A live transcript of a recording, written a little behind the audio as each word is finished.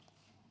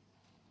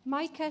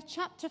Micah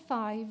chapter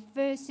 5,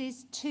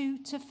 verses 2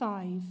 to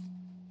 5.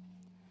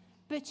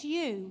 But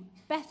you,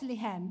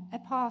 Bethlehem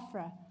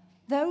Ephrathah,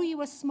 though you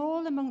are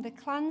small among the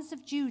clans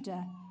of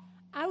Judah,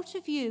 out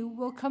of you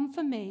will come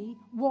for me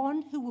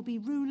one who will be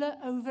ruler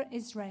over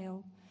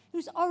Israel,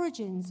 whose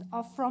origins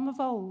are from of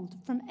old,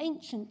 from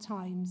ancient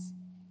times.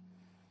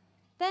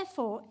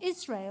 Therefore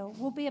Israel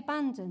will be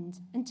abandoned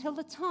until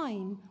the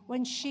time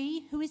when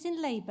she who is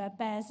in labour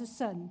bears a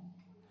son,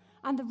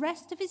 and the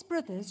rest of his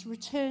brothers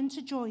return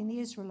to join the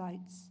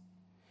Israelites.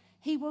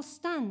 He will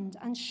stand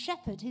and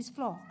shepherd his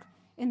flock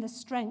in the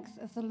strength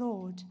of the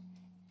Lord,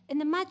 in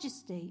the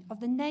majesty of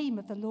the name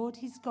of the Lord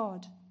his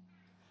God,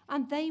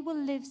 and they will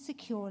live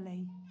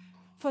securely,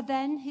 for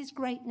then his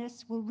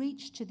greatness will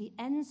reach to the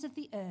ends of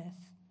the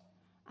earth,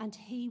 and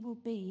he will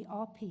be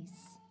our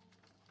peace.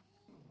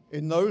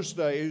 In those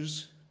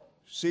days,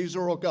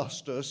 Caesar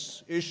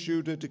Augustus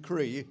issued a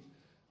decree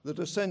that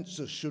a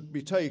census should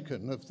be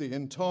taken of the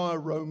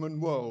entire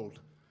Roman world.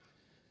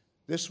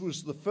 This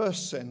was the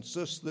first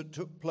census that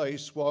took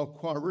place while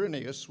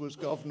Quirinius was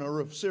governor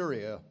of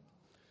Syria,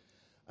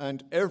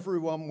 and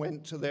everyone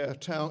went to their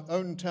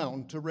own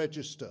town to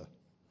register.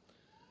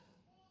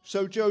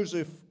 So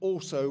Joseph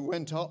also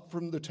went up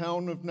from the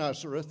town of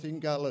Nazareth in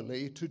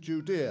Galilee to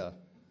Judea,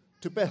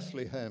 to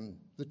Bethlehem,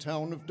 the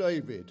town of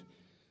David,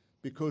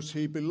 because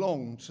he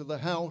belonged to the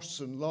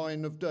house and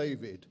line of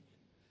David.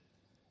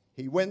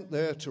 He went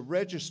there to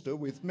register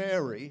with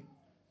Mary,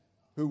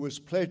 who was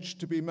pledged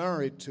to be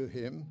married to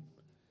him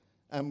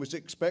and was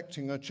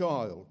expecting a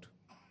child.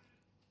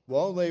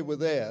 While they were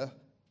there,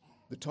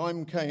 the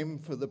time came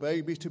for the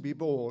baby to be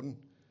born,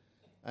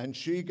 and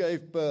she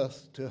gave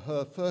birth to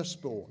her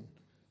firstborn,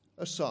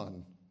 a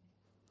son.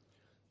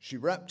 She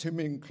wrapped him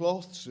in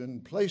cloths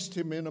and placed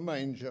him in a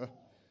manger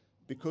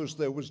because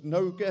there was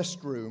no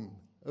guest room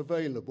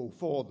available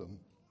for them.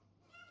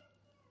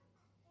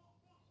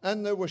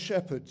 And there were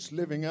shepherds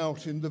living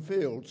out in the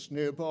fields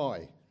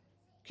nearby,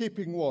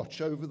 keeping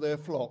watch over their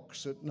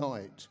flocks at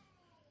night.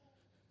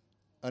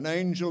 An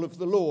angel of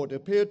the Lord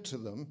appeared to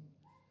them,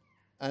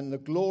 and the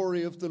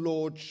glory of the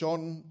Lord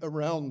shone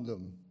around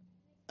them,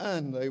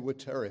 and they were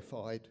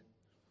terrified.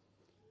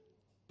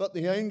 But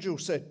the angel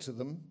said to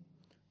them,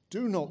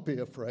 "Do not be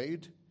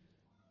afraid.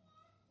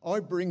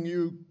 I bring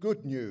you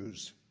good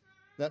news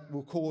that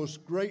will cause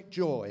great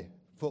joy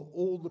for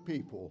all the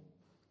people.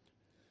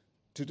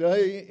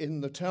 Today in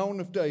the town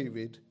of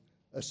David,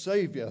 a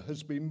Saviour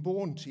has been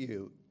born to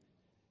you.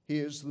 He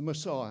is the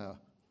Messiah,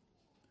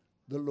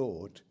 the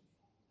Lord.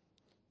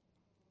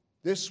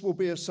 This will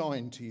be a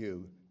sign to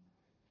you.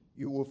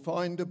 You will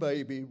find a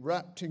baby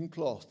wrapped in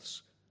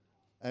cloths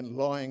and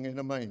lying in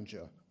a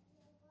manger."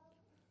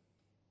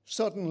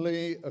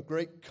 Suddenly, a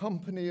great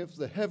company of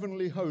the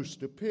heavenly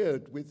host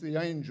appeared with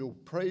the angel,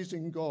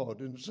 praising God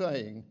and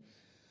saying,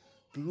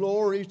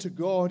 "Glory to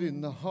God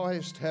in the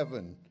highest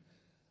heaven,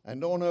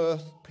 and on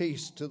earth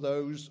peace to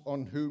those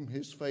on whom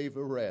his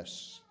favour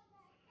rests."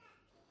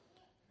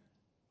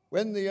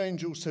 When the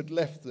angels had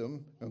left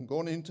them and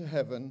gone into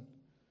heaven,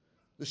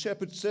 the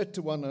shepherds said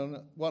to one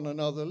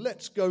another,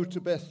 "Let's go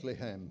to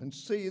Bethlehem and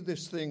see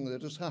this thing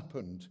that has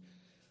happened,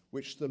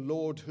 which the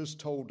Lord has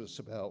told us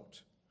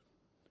about."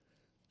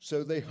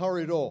 So they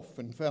hurried off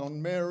and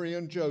found Mary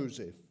and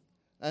Joseph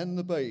and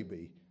the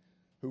baby,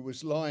 who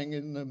was lying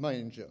in the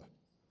manger.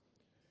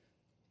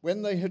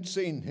 When they had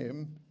seen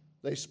him,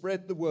 they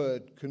spread the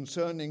word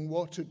concerning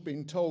what had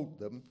been told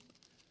them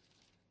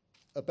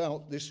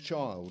about this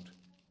child.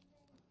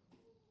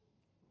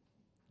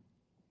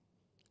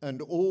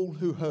 And all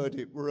who heard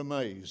it were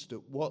amazed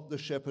at what the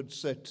shepherds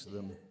said to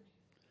them.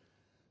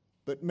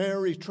 But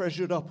Mary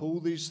treasured up all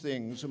these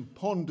things and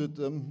pondered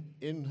them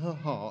in her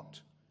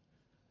heart.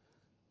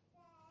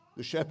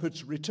 The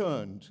shepherds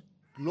returned,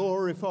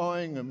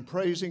 glorifying and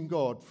praising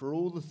God for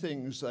all the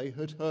things they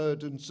had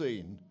heard and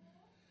seen,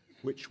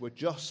 which were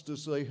just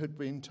as they had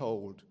been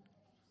told.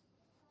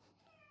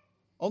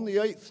 On the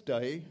 8th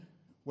day,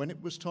 when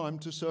it was time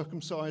to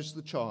circumcise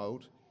the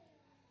child,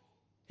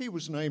 he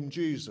was named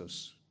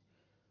Jesus,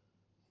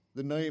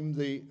 the name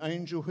the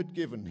angel had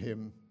given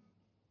him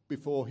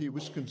before he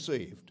was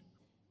conceived.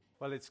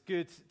 Well, it's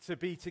good to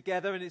be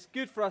together, and it's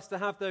good for us to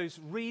have those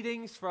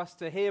readings, for us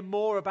to hear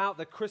more about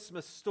the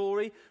Christmas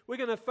story. We're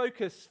going to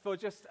focus for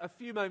just a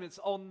few moments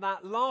on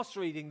that last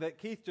reading that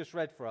Keith just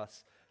read for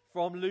us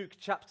from Luke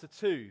chapter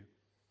 2.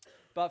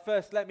 But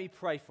first, let me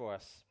pray for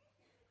us.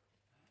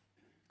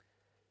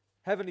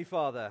 Heavenly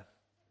Father,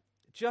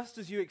 just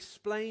as you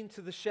explained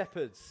to the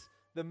shepherds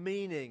the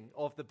meaning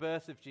of the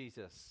birth of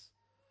Jesus,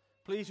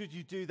 please would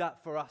you do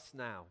that for us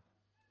now.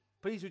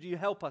 Please would you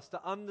help us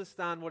to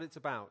understand what it's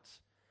about,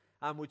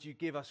 and would you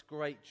give us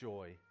great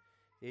joy.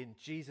 In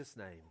Jesus'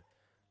 name,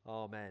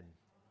 amen.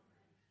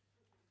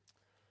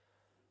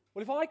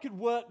 Well, if I could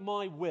work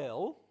my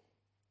will,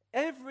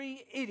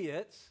 every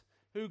idiot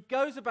who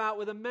goes about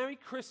with a Merry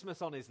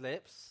Christmas on his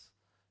lips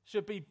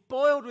should be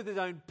boiled with his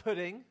own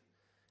pudding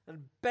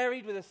and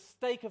buried with a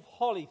stake of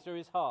holly through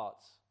his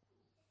heart.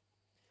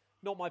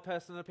 Not my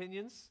personal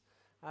opinions.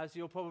 As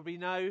you'll probably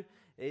know,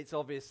 It's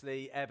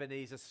obviously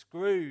Ebenezer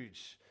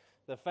Scrooge,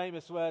 the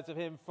famous words of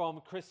him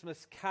from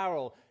Christmas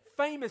Carol.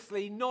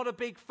 Famously not a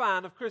big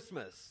fan of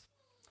Christmas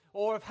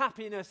or of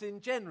happiness in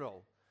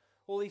general.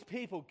 All these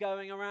people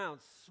going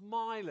around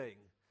smiling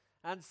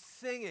and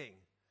singing.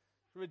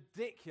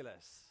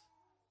 Ridiculous.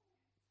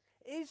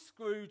 Is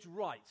Scrooge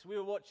right? We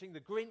were watching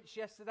The Grinch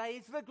yesterday.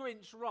 Is the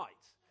Grinch right?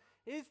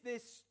 Is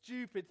this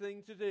stupid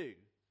thing to do?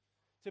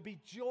 To be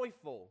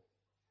joyful?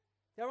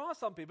 There are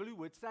some people who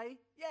would say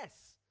yes.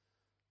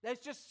 There's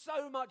just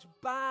so much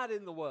bad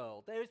in the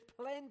world. There is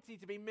plenty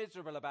to be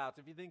miserable about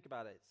if you think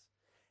about it.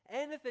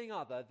 Anything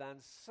other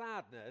than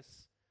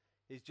sadness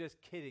is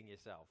just kidding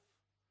yourself.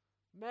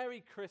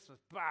 Merry Christmas.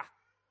 Bah!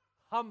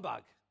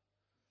 Humbug.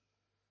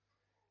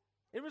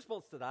 In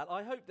response to that,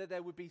 I hope that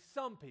there would be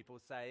some people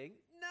saying,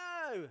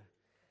 no,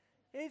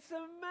 it's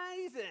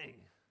amazing.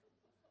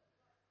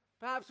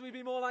 Perhaps we'd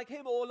be more like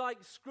him or like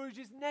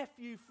Scrooge's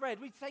nephew,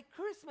 Fred. We'd say,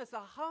 Christmas,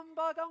 a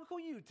humbug, Uncle?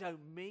 You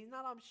don't mean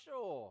that, I'm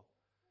sure.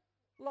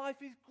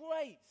 Life is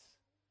great.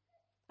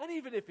 And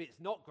even if it's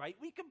not great,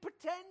 we can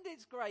pretend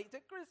it's great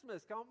at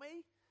Christmas, can't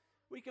we?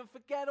 We can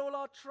forget all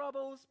our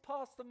troubles,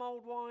 pass the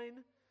mulled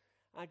wine,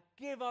 and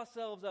give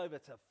ourselves over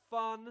to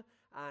fun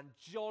and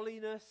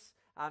jolliness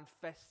and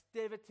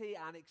festivity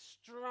and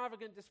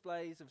extravagant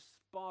displays of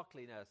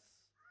sparkliness.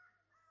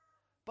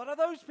 But are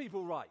those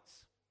people right?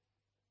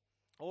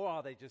 Or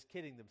are they just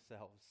kidding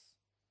themselves?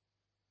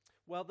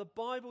 Well, the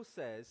Bible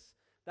says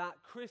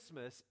that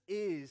Christmas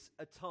is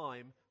a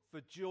time for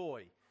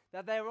joy,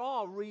 that there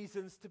are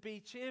reasons to be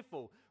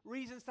cheerful,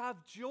 reasons to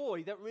have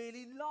joy that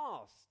really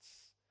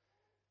lasts,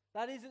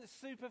 that isn't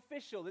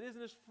superficial, that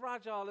isn't as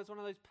fragile as one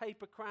of those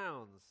paper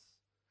crowns.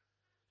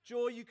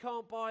 Joy you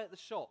can't buy at the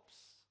shops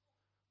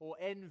or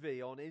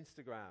envy on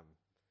Instagram.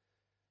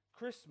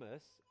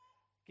 Christmas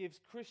gives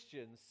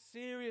Christians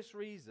serious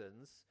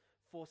reasons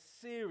for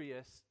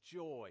serious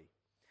joy.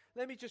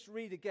 Let me just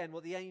read again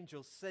what the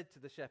angels said to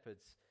the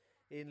shepherds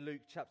in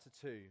Luke chapter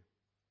 2.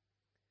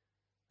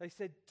 They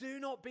said, "Do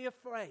not be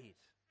afraid.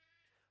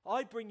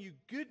 I bring you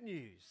good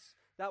news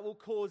that will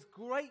cause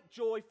great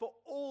joy for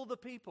all the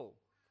people.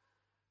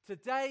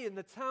 Today in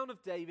the town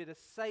of David a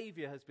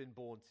Saviour has been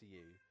born to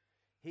you.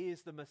 He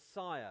is the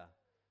Messiah,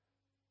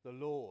 the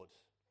Lord."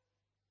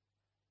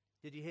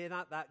 Did you hear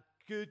that? That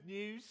good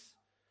news?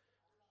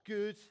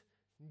 Good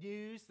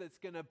news that's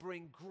going to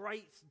bring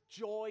great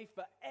joy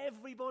for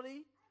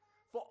everybody,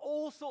 for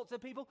all sorts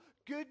of people.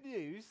 Good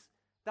news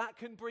that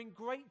can bring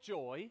great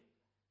joy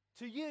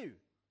to you,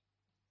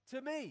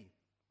 to me.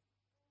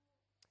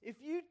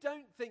 If you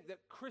don't think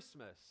that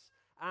Christmas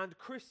and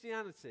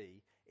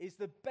Christianity is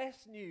the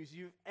best news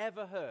you've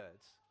ever heard,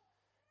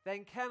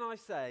 then can I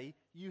say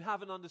you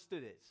haven't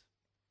understood it?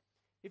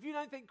 If you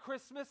don't think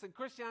Christmas and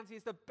Christianity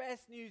is the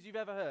best news you've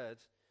ever heard,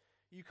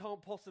 you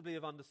can't possibly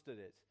have understood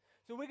it.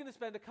 So we're going to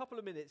spend a couple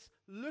of minutes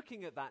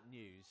looking at that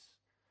news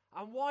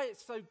and why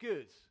it's so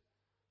good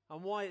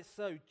and why it's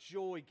so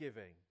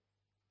joy-giving.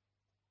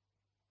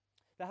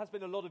 There has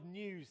been a lot of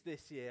news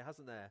this year,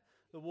 hasn't there?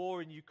 The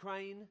war in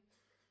Ukraine,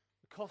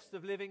 the cost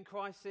of living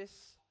crisis,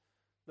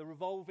 the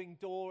revolving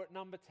door at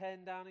number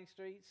 10 Downing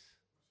Street.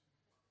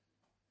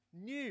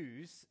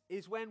 News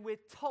is when we're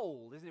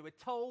told, isn't it? We're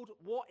told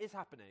what is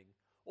happening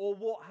or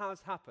what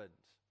has happened.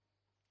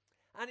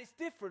 And it's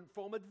different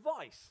from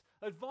advice.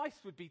 Advice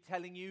would be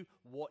telling you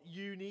what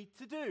you need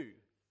to do,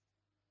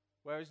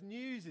 whereas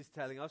news is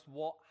telling us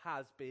what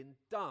has been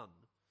done.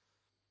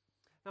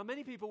 Now,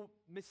 many people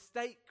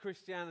mistake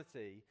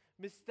Christianity,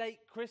 mistake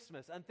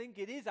Christmas, and think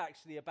it is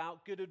actually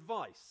about good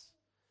advice.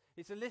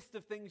 It's a list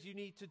of things you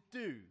need to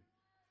do.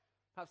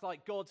 Perhaps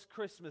like God's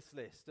Christmas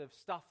list of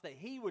stuff that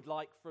he would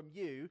like from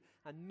you,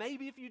 and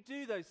maybe if you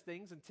do those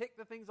things and tick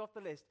the things off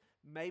the list,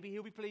 maybe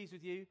he'll be pleased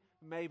with you,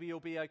 maybe you'll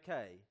be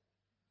okay.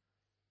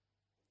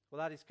 Well,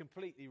 that is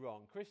completely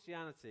wrong.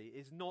 Christianity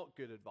is not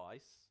good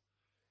advice.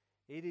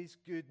 It is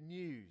good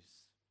news.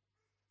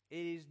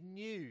 It is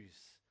news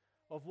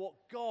of what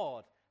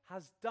God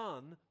has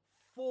done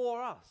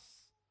for us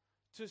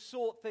to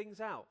sort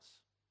things out.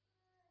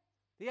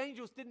 The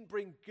angels didn't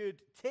bring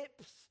good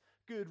tips,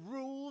 good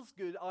rules,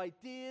 good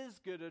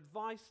ideas, good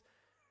advice.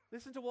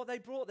 Listen to what they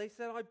brought. They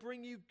said, I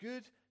bring you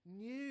good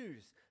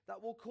news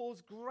that will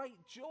cause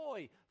great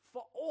joy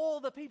for all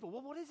the people.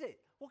 Well, what is it?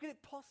 What could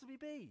it possibly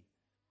be?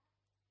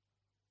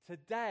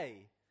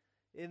 Today,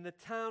 in the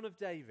town of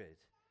David,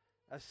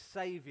 a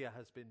Saviour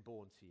has been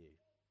born to you.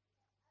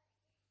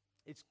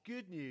 It's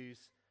good news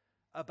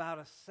about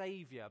a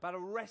Saviour, about a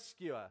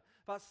rescuer,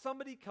 about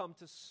somebody come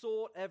to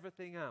sort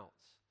everything out.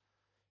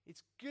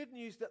 It's good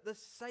news that the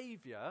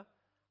Saviour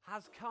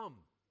has come.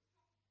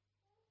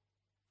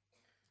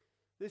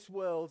 This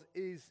world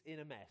is in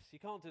a mess. You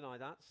can't deny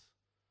that.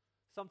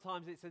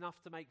 Sometimes it's enough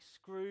to make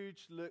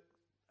Scrooge look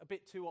a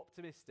bit too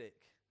optimistic.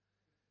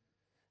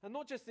 And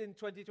not just in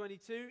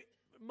 2022,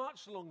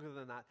 much longer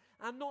than that.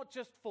 And not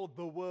just for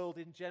the world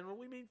in general,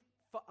 we mean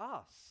for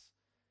us.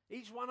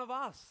 Each one of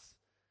us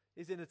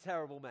is in a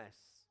terrible mess.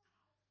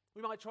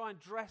 We might try and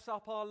dress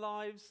up our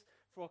lives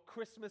for our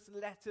Christmas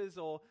letters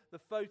or the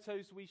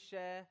photos we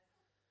share.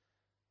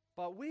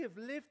 But we have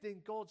lived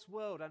in God's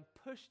world and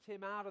pushed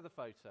him out of the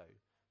photo,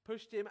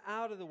 pushed him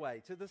out of the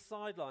way, to the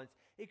sidelines,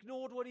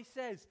 ignored what he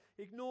says,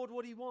 ignored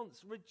what he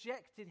wants,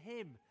 rejected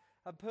him,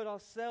 and put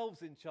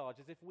ourselves in charge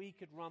as if we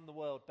could run the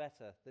world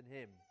better than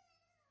him.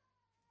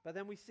 But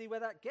then we see where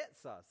that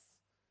gets us.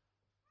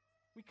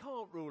 We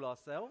can't rule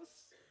ourselves.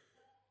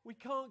 We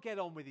can't get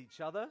on with each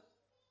other.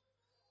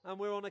 And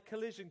we're on a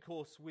collision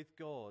course with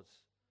God.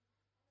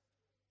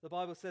 The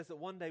Bible says that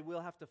one day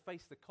we'll have to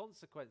face the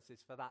consequences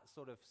for that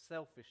sort of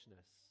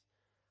selfishness,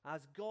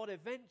 as God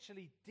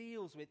eventually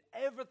deals with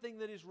everything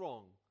that is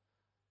wrong,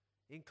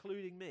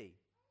 including me,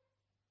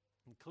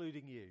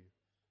 including you.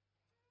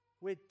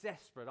 We're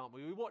desperate, aren't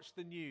we? We watch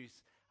the news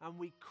and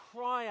we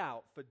cry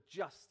out for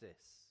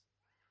justice.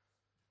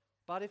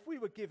 But if we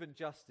were given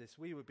justice,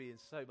 we would be in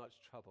so much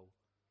trouble.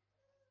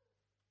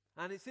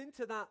 And it's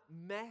into that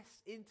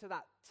mess, into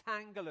that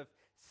tangle of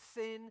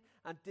sin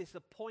and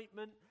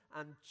disappointment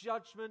and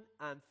judgment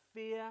and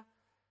fear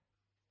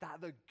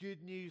that the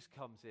good news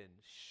comes in,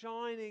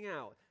 shining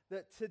out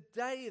that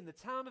today in the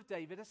town of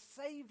David, a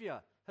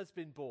Saviour has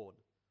been born.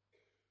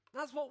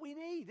 That's what we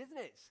need, isn't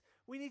it?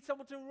 We need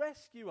someone to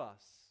rescue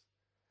us.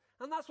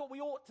 And that's what we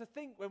ought to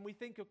think when we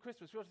think of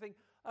Christmas. We ought to think,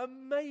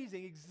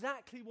 amazing,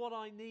 exactly what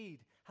I need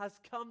has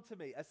come to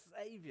me, a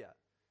Saviour.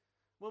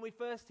 When we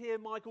first hear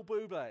Michael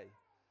Bublé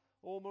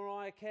or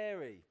Mariah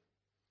Carey,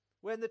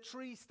 when the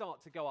trees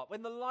start to go up,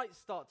 when the lights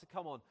start to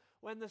come on,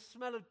 when the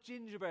smell of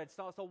gingerbread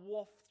starts to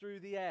waft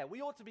through the air,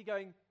 we ought to be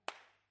going,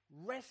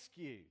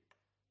 rescue.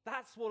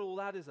 That's what all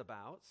that is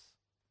about.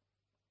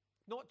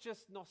 Not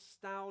just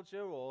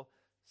nostalgia or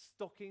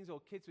stockings or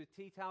kids with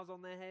tea towels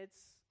on their heads,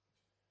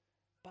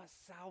 but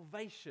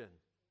salvation.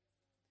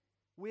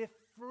 We're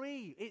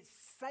free. It's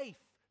safe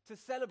to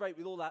celebrate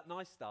with all that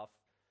nice stuff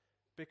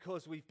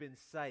because we've been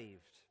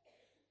saved.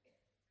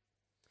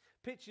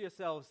 Picture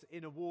yourselves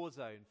in a war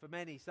zone. For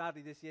many,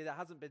 sadly, this year, that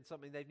hasn't been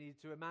something they've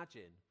needed to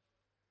imagine.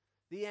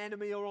 The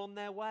enemy are on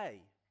their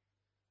way.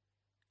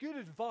 Good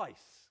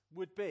advice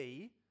would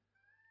be,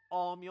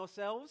 arm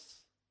yourselves,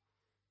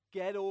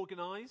 get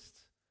organized,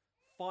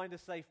 find a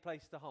safe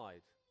place to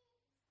hide.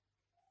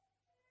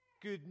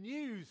 Good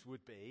news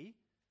would be,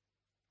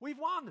 we've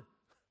won.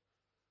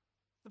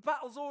 The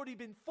battle's already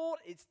been fought.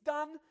 It's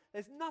done.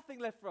 There's nothing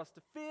left for us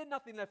to fear,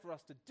 nothing left for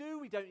us to do.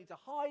 We don't need to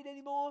hide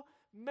anymore.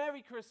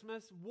 Merry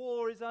Christmas.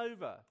 War is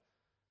over.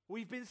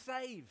 We've been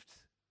saved.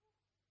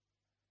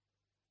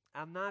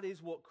 And that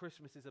is what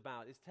Christmas is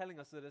about. It's telling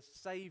us that a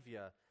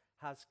Saviour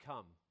has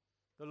come.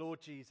 The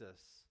Lord Jesus.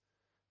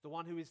 The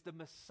one who is the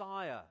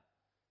Messiah.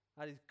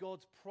 That is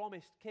God's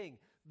promised King.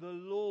 The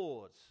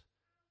Lord.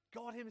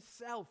 God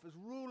himself as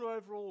ruler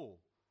over all.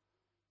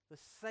 The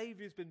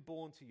Saviour has been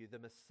born to you. The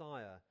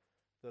Messiah.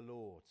 The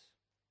Lord.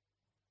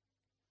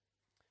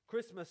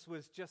 Christmas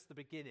was just the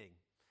beginning.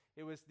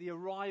 It was the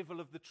arrival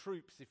of the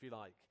troops, if you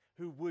like,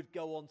 who would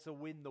go on to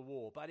win the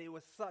war. But it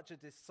was such a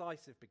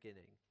decisive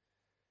beginning.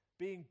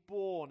 Being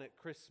born at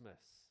Christmas.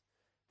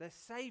 The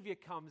Saviour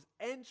comes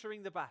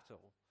entering the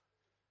battle.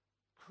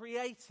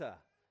 Creator,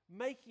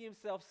 making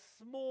himself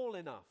small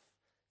enough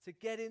to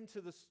get into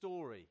the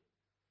story,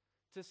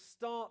 to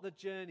start the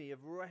journey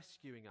of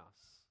rescuing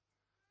us.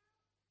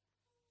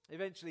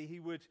 Eventually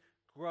he would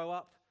grow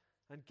up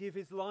and give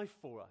his life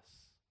for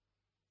us,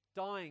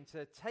 dying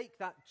to take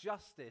that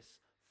justice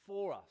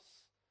for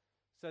us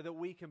so that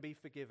we can be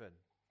forgiven.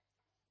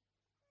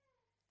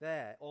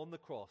 There, on the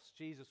cross,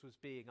 Jesus was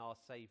being our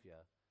Saviour.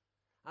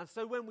 And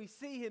so when we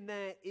see him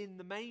there in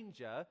the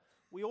manger,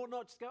 we ought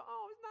not just go,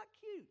 oh, isn't that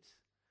cute?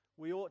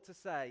 We ought to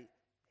say,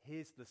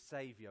 here's the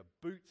Saviour,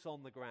 boots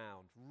on the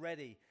ground,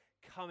 ready,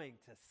 coming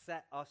to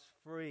set us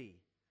free.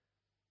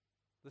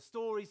 The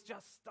story's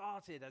just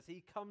started as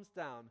he comes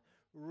down,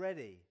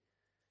 ready.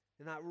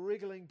 In that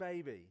wriggling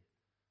baby,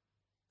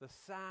 the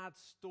sad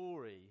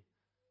story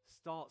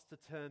starts to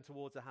turn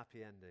towards a happy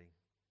ending.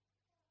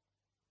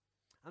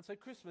 And so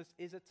Christmas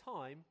is a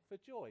time for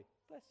joy.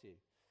 Bless you.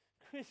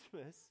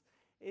 Christmas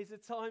is a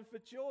time for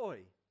joy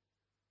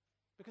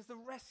because the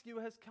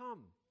rescuer has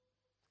come.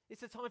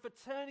 It's a time for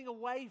turning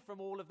away from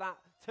all of that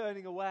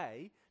turning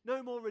away.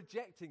 No more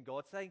rejecting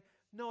God, saying,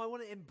 no, I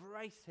want to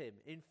embrace him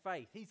in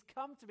faith. He's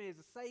come to me as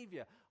a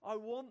Saviour. I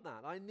want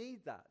that. I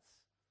need that.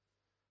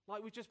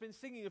 Like we've just been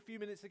singing a few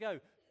minutes ago,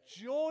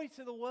 joy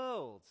to the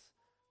world.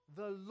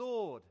 The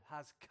Lord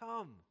has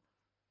come.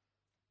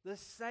 The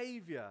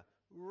Saviour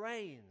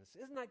reigns.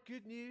 Isn't that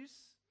good news?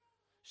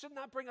 Shouldn't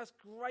that bring us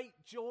great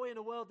joy in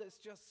a world that's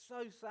just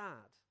so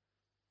sad?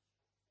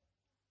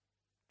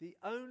 The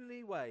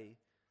only way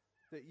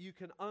that you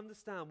can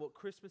understand what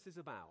Christmas is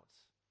about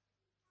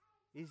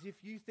is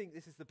if you think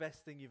this is the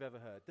best thing you've ever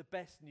heard, the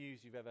best news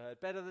you've ever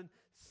heard, better than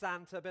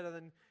Santa, better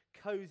than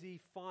cozy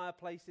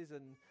fireplaces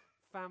and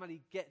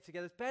family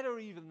get-togethers, better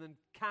even than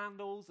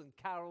candles and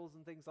carols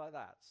and things like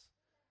that.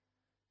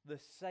 The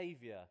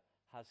Saviour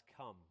has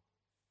come.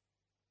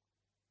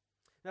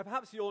 Now,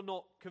 perhaps you're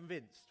not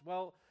convinced.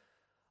 Well,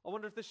 I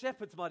wonder if the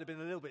shepherds might have been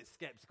a little bit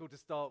sceptical to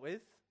start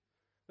with.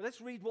 But let's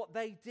read what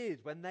they did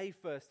when they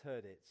first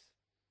heard it.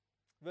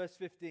 Verse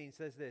 15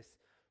 says this,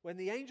 When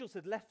the angels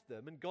had left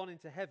them and gone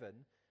into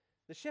heaven,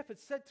 the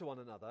shepherds said to one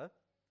another,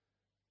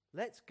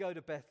 "Let's go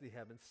to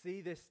Bethlehem and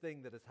see this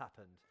thing that has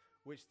happened,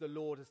 which the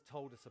Lord has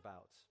told us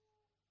about."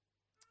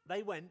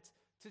 They went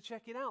to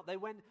check it out. They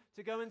went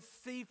to go and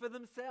see for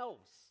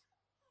themselves.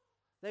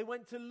 They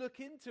went to look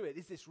into it.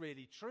 Is this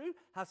really true?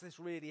 Has this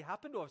really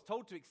happened? Or I was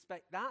told to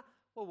expect that.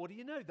 Well, what do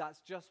you know? That's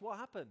just what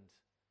happened.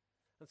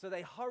 And so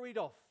they hurried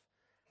off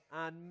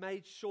and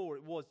made sure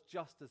it was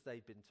just as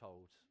they'd been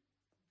told.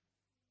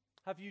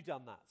 Have you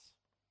done that?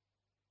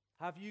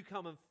 Have you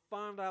come and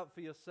found out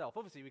for yourself?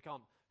 Obviously, we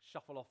can't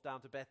shuffle off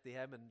down to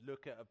Bethlehem and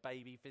look at a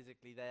baby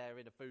physically there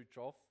in a food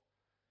trough.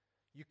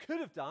 You could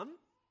have done,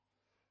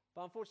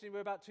 but unfortunately, we're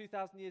about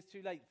 2,000 years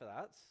too late for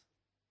that.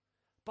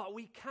 But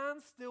we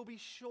can still be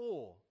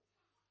sure.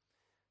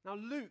 Now,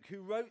 Luke,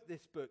 who wrote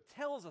this book,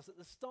 tells us at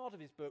the start of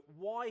his book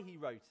why he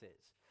wrote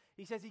it.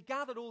 He says he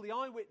gathered all the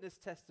eyewitness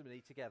testimony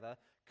together,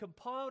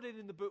 compiled it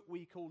in the book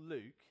we call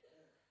Luke,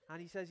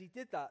 and he says he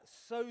did that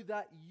so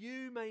that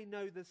you may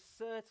know the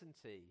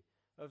certainty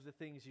of the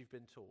things you've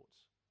been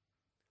taught.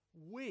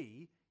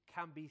 We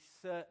can be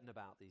certain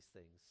about these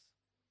things.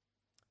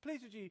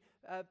 Please would you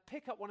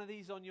pick up one of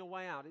these on your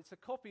way out. It's a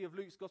copy of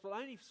Luke's Gospel.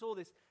 I only saw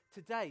this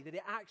today, that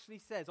it actually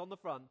says on the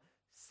front,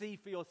 "See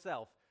for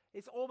yourself."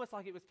 It's almost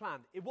like it was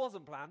planned. It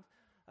wasn't planned,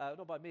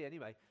 not by me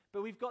anyway,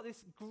 but we've got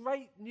this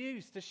great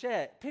news to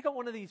share. Pick up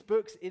one of these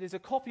books. It is a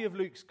copy of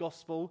Luke's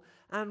Gospel,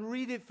 and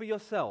read it for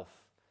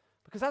yourself.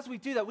 Because as we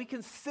do that, we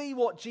can see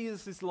what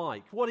Jesus is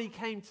like, what he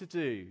came to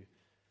do.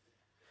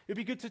 It'd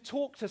be good to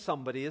talk to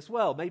somebody as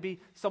well,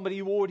 maybe somebody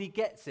who already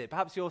gets it.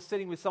 Perhaps you're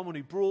sitting with someone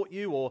who brought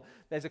you, or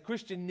there's a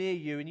Christian near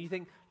you, and you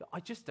think, I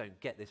just don't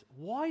get this.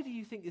 Why do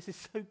you think this is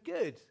so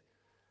good?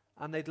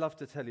 And they'd love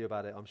to tell you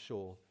about it, I'm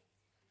sure.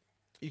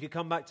 You could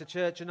come back to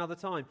church another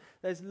time.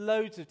 There's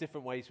loads of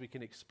different ways we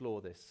can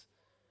explore this.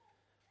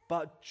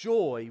 But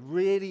joy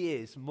really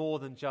is more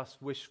than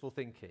just wishful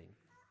thinking.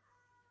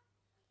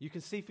 You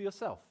can see for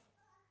yourself.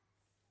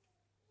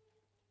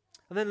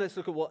 And then let's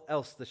look at what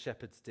else the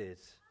shepherds did.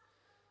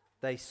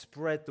 They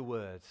spread the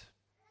word.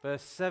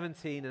 Verse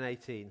 17 and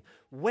 18.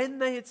 When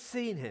they had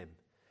seen him,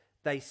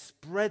 they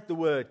spread the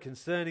word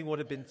concerning what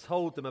had been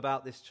told them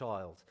about this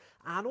child.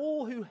 And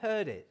all who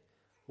heard it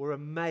were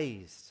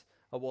amazed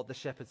at what the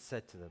shepherds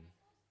said to them.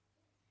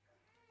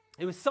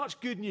 It was such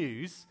good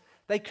news,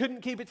 they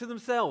couldn't keep it to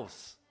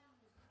themselves.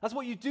 That's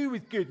what you do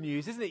with good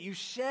news, isn't it? You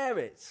share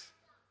it.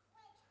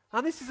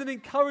 And this is an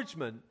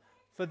encouragement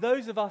for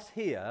those of us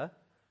here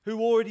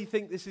who already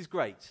think this is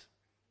great.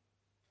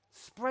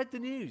 Spread the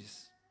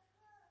news.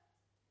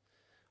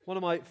 One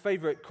of my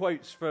favourite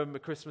quotes from A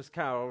Christmas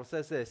Carol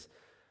says this: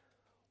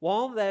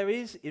 "While there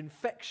is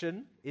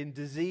infection in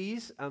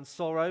disease and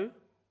sorrow,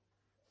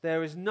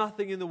 there is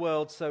nothing in the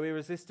world so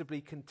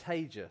irresistibly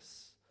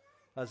contagious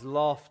as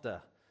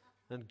laughter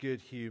and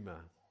good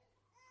humour."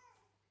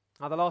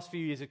 Now, the last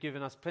few years have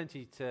given us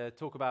plenty to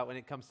talk about when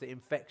it comes to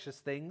infectious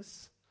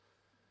things.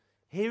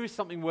 Here is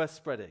something worth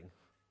spreading.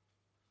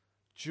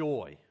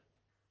 Joy.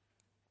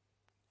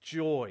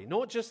 Joy.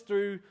 Not just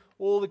through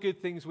all the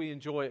good things we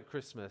enjoy at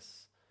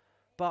Christmas,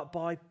 but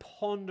by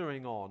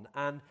pondering on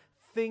and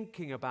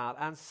thinking about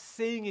and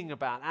singing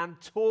about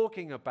and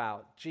talking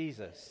about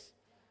Jesus,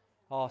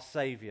 our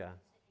Saviour.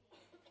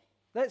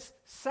 Let's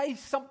say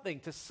something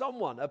to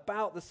someone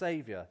about the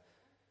Saviour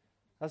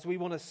as we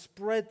want to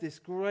spread this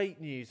great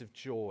news of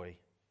joy.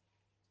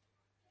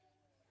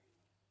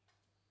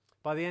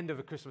 By the end of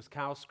A Christmas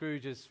Carol,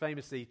 Scrooge has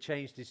famously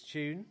changed his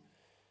tune.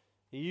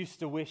 He used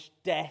to wish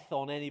death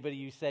on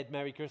anybody who said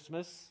Merry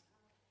Christmas.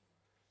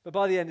 But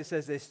by the end it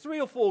says this: 3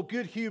 or 4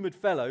 good-humoured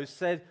fellows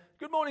said,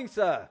 "Good morning,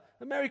 sir,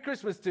 and Merry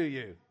Christmas to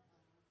you."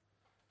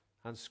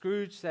 And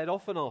Scrooge said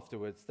often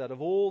afterwards that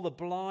of all the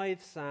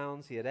blithe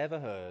sounds he had ever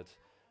heard,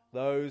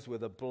 those were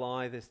the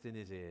blithest in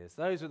his ears.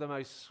 Those were the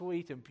most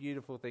sweet and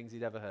beautiful things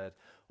he'd ever heard.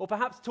 Or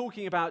perhaps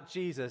talking about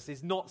Jesus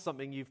is not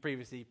something you've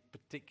previously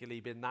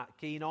particularly been that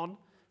keen on.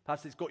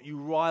 Perhaps it's got you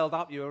riled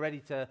up, you were ready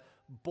to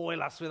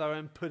boil us with our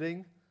own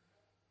pudding.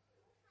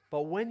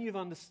 But when you've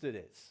understood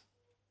it,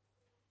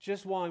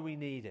 just why we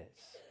need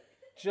it,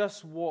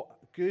 just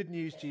what good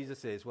news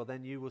Jesus is, well,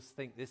 then you will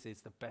think this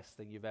is the best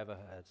thing you've ever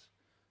heard.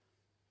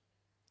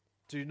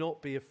 Do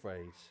not be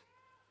afraid.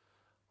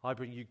 I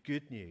bring you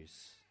good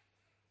news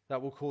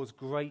that will cause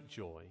great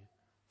joy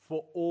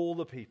for all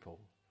the people.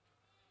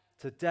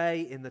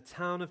 Today, in the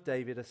town of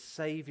David, a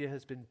Saviour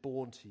has been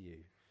born to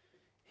you.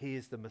 He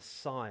is the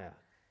Messiah,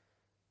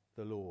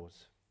 the Lord.